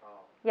 Oh.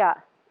 Yeah,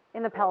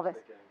 in the I was pelvis.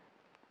 thinking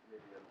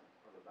maybe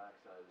on the back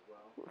side as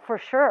well. For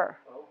sure.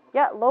 Oh, okay.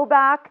 Yeah, low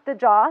back, the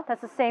jaw,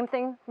 that's the same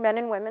thing, men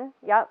and women,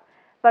 yep.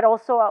 But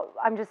also,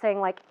 I'm just saying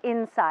like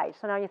inside.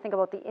 So now you think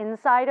about the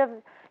inside of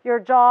your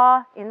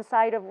jaw,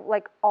 inside of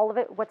like all of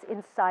it, what's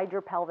inside your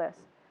pelvis.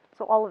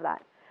 So all of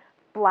that.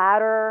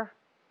 Bladder,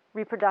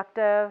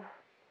 reproductive,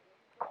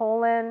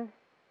 colon,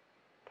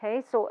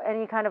 okay? So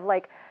any kind of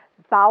like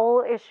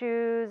bowel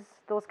issues,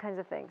 those kinds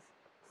of things.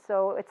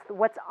 So it's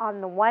what's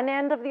on the one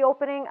end of the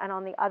opening and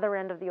on the other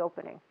end of the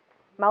opening.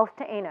 Mouth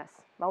to anus,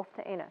 mouth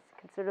to anus.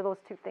 Consider those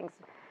two things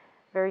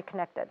very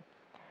connected.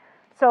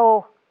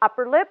 So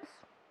upper lips,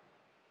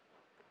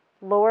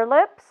 lower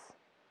lips,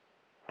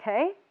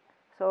 okay?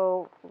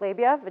 So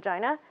labia,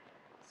 vagina.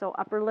 So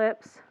upper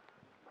lips,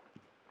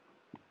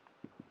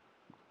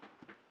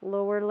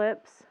 lower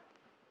lips,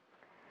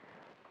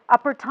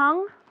 upper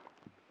tongue,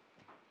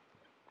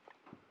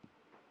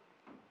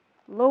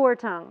 lower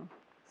tongue.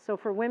 So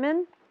for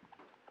women,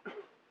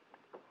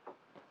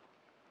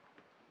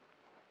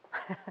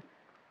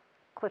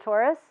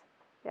 clitoris,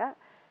 yeah,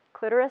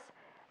 clitoris.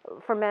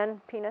 For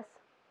men, penis.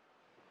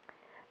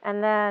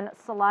 And then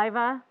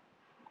saliva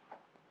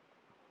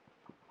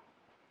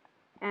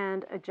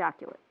and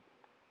ejaculate.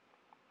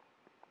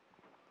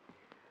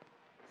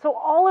 So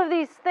all of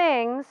these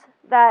things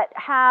that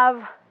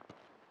have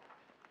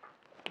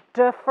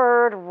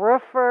deferred,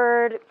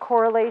 referred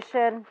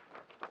correlation.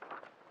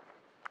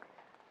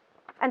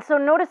 And so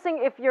noticing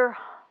if you're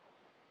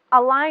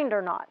aligned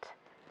or not.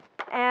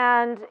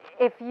 And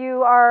if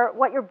you are,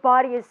 what your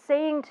body is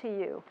saying to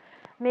you.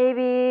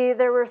 Maybe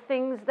there were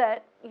things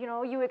that,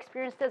 you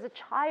experienced as a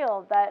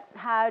child that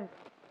had,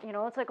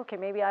 it's like, okay,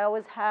 maybe I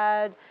always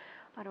had,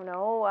 I don't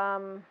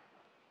know,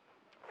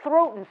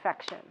 throat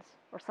infections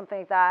or something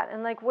like that.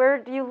 And like, where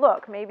do you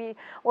look? Maybe,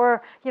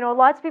 or,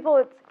 lots of people,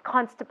 it's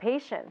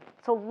constipation.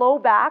 So low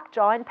back,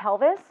 jaw, and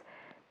pelvis.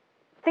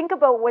 Think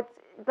about what's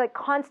like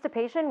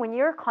constipation. When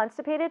you're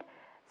constipated,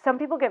 some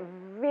people get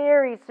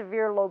very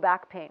severe low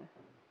back pain.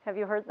 Have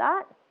you heard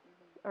that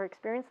or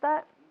experienced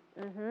that?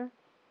 Mm-hmm.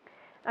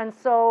 And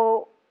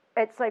so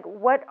it's like,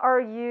 what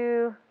are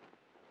you,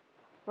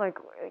 like,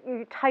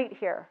 you tight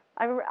here.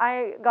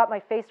 I got my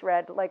face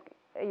red like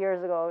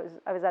years ago.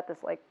 I was at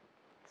this like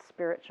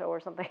spirit show or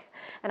something,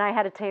 and I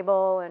had a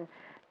table and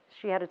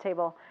she had a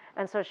table.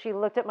 And so she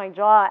looked at my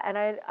jaw, and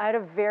I had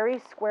a very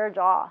square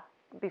jaw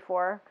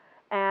before,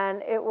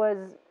 and it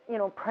was,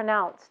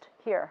 pronounced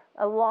here.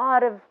 A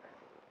lot of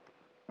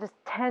just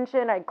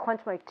tension. I'd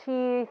clench my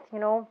teeth,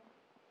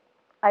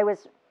 I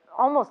was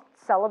almost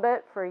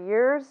celibate for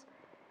years.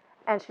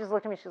 And she just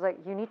looked at me, she's like,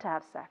 you need to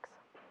have sex.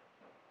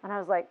 And I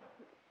was like,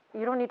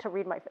 you don't need to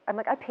read my, I'm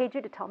like, I paid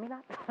you to tell me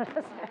that?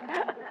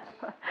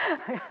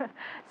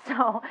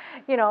 So,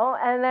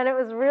 and then it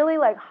was really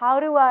like,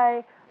 how do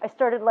I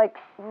started like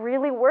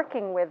really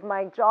working with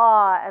my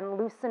jaw and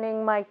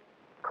loosening my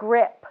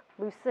grip,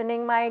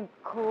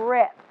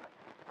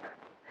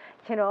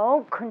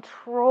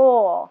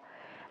 control.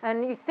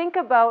 And you think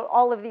about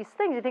all of these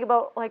things, you think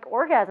about like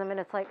orgasm, and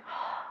it's like,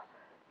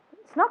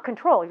 it's not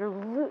control,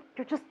 you're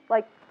just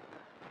like,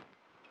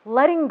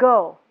 letting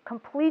go,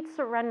 complete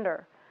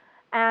surrender,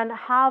 and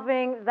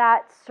having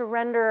that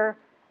surrender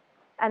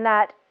and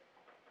that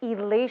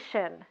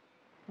elation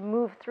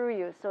move through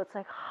you. So it's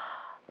like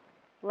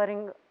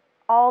letting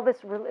all this,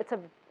 it's a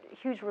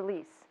huge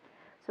release.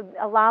 So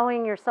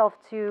allowing yourself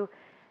to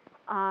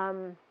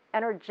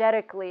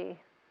energetically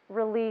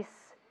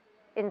release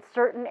in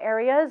certain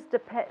areas,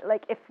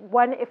 like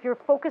if you're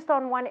focused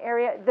on one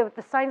area, the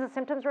signs and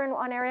symptoms are in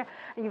one area,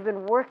 and you've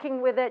been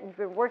working with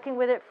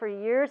it for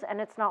years, and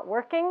it's not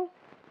working,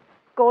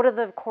 go to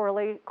the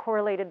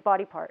correlated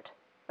body part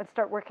and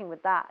start working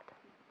with that.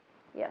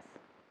 Yes.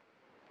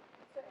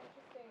 So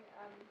interesting.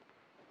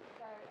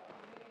 So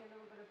I'm reading a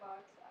little bit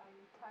about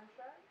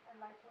tantra and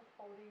like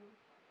withholding,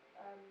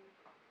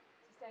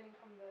 sustaining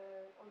from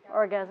the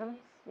Orgasm.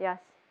 Yes.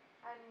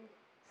 And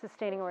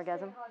Sustaining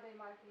orgasm. how they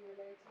might be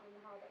related and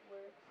how that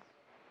works.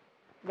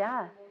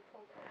 Yeah. We'll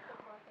talk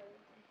about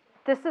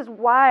that. This is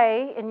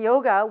why in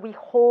yoga we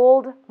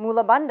hold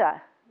mula bandha.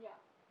 Yeah.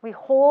 We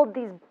hold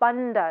these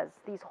bandhas,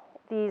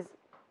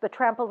 the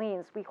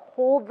trampolines. We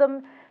hold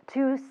them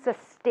to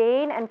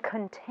sustain and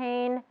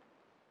contain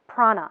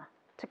prana,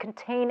 to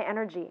contain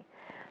energy.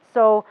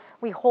 So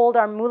We hold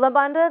our Mula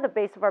Bandha, the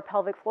base of our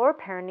pelvic floor,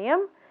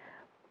 perineum.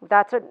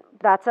 That's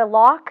a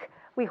lock.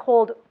 We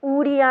hold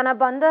Uddiyana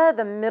Bandha,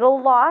 the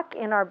middle lock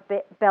in our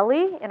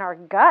belly, in our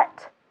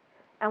gut.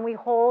 And we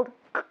hold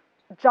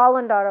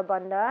Jalandhara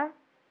Bandha,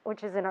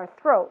 which is in our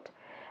throat.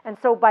 And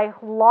so by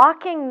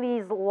locking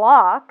these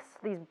locks,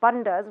 these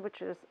bandhas,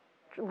 which is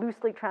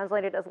loosely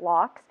translated as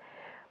locks,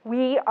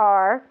 we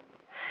are,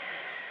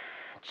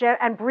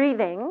 and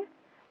breathing,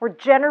 we're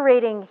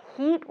generating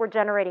heat, we're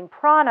generating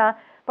prana,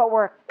 but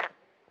we're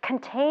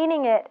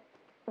containing it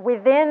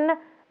within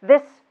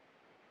this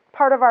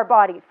part of our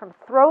body, from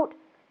throat,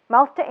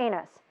 mouth to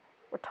anus.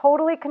 We're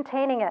totally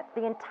containing it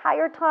the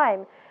entire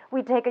time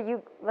we take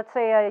let's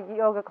say a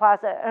yoga class,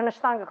 an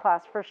Ashtanga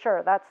class for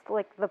sure. That's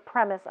like the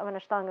premise of an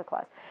Ashtanga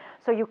class.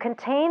 So you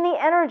contain the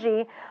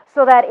energy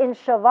so that in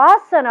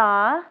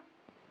Shavasana,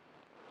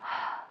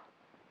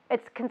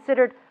 it's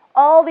considered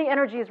all the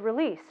energy is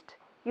released.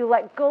 You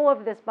let go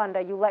of this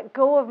bandha, you let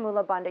go of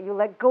Mula Bandha, you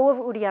let go of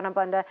Uddiyana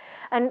Bandha,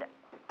 and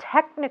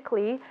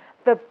technically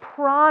the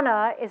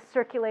prana is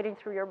circulating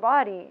through your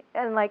body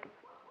and like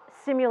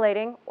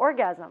simulating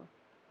orgasm.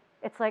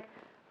 It's like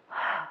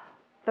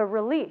the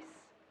release,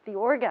 the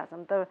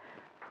orgasm,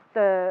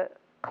 the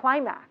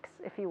climax,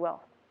 if you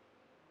will.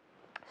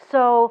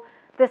 So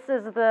this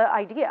is the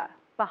idea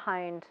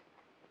behind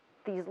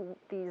these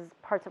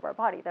parts of our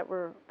body that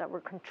we're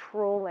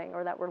controlling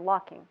or that we're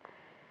locking.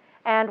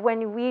 And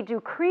when we do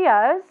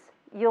kriyas,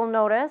 you'll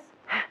notice,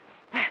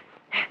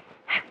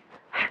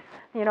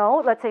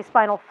 let's say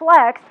spinal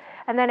flex,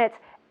 and then it's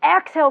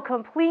exhale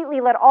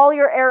completely, let all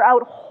your air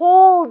out,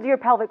 hold your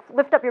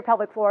lift up your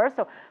pelvic floor.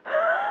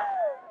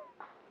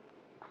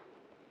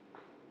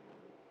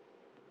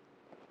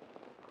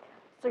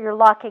 So you're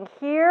locking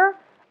here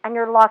and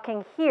you're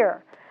locking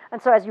here.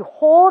 And so as you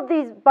hold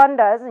these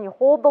bandhas and you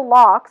hold the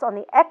locks on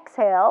the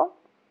exhale,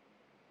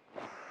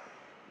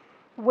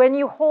 when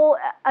you hold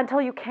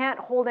until you can't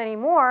hold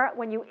anymore,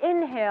 when you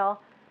inhale,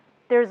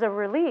 there's a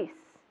release.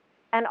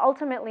 And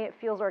ultimately it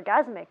feels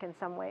orgasmic in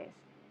some ways.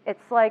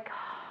 It's like,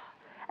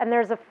 and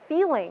there's a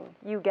feeling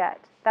you get.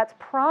 That's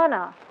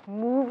prana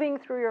moving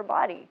through your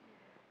body.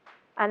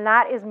 And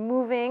that is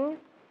moving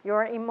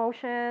your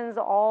emotions,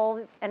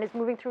 and it's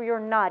moving through your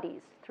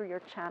nadis, through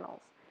your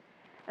channels.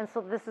 And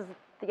so this is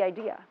the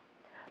idea.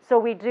 So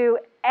we do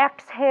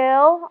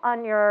exhale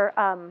on your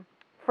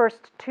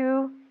first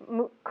two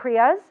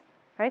kriyas,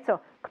 right? So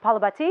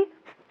Kapalabhati,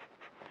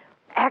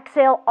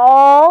 exhale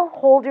all,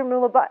 hold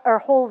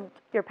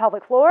your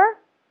pelvic floor.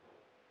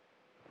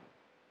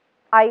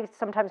 I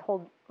sometimes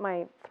hold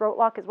my throat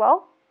lock as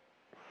well.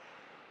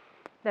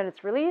 Then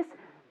it's release.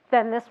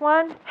 Then this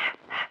one,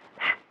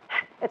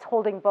 it's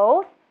holding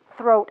both,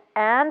 throat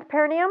and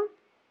perineum.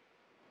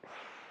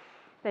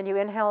 Then you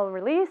inhale and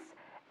release.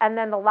 And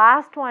then the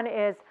last one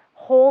is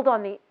hold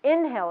on the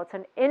inhale. It's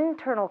an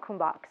internal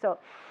kumbhak. So,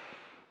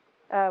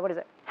 what is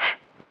it?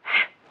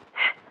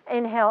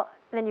 Inhale.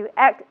 Then you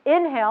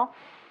inhale,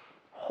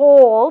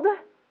 hold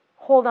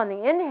on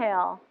the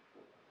inhale,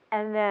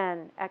 and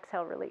then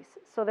exhale, release.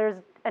 So there's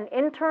an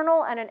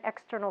internal and an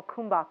external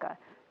kumbhaka.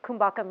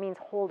 Kumbhaka means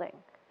holding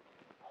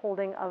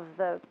of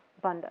the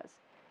bandhas.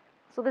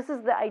 So this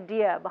is the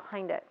idea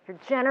behind it. You're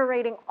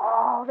generating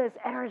all this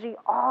energy,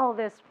 all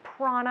this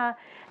prana,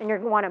 and you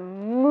want to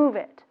move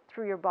it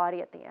through your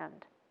body at the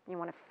end. You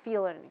want to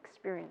feel it and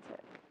experience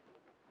it.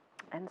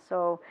 And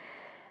so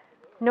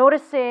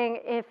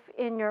noticing if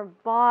in your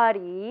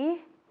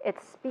body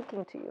it's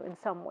speaking to you in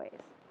some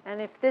ways.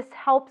 And if this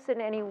helps in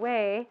any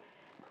way,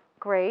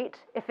 great.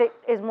 If it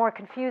is more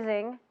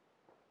confusing,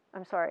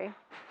 I'm sorry.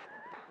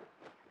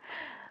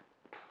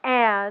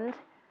 And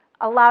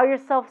allow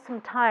yourself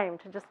some time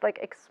to just like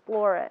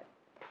explore it.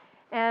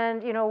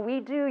 And we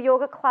do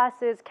yoga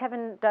classes,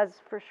 Kevin does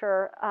for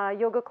sure,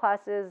 yoga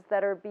classes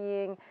that are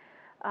being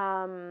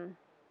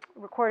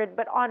recorded,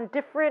 but on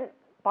different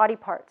body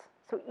parts.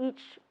 So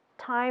each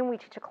time we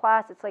teach a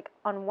class, it's like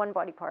on one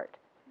body part.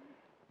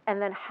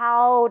 And then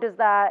how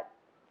do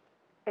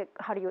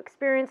you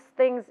experience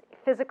things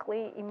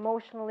physically,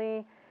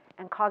 emotionally,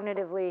 and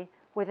cognitively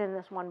within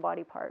this one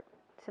body part?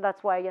 So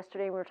that's why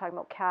yesterday we were talking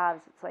about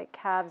calves. It's like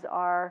calves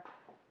are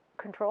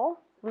control,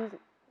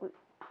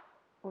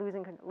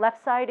 losing control.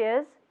 Left side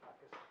is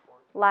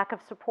lack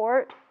of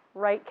support.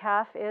 Right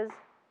calf is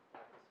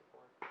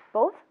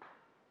both?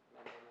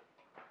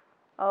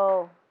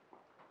 Oh.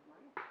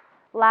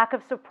 Lack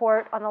of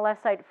support on the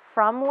left side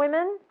from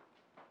women,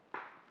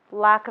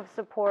 lack of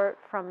support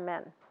from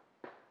men.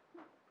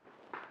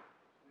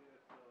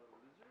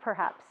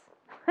 Perhaps.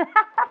 Makes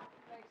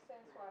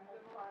sense why I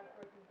have 5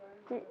 broken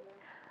bones.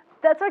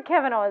 That's what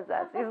Kevin always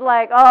says. He's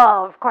like,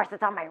 oh, of course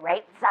it's on my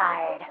right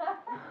side.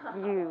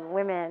 You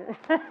women.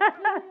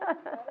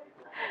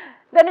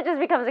 Then it just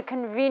becomes a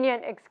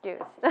convenient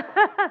excuse.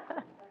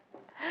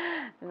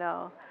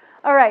 No.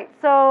 All right,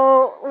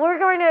 so we're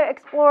going to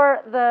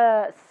explore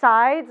the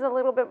sides a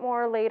little bit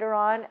more later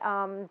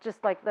on,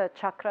 just like the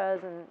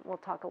chakras, and we'll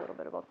talk a little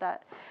bit about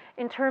that.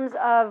 In terms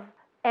of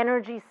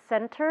energy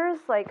centers,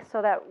 like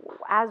so that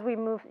as we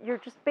move, you're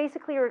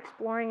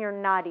exploring your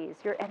nadis,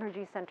 your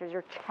energy centers,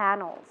 your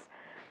channels,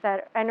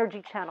 that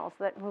energy channels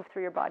that move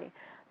through your body.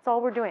 That's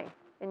all we're doing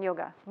in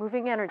yoga,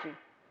 moving energy,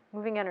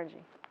 moving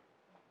energy.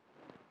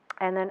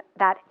 And then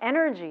that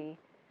energy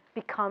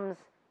becomes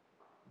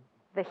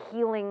the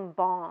healing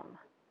balm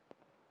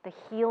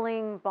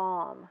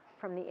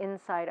from the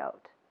inside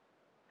out,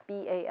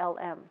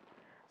 BALM.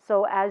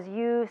 So as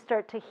you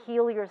start to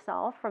heal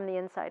yourself from the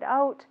inside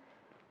out,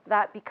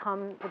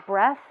 the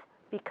breath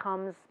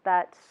becomes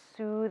that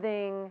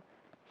soothing,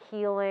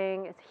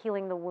 healing, it's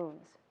healing the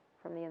wounds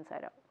from the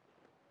inside out.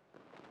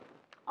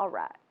 All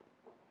right.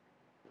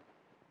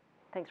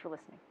 Thanks for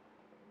listening.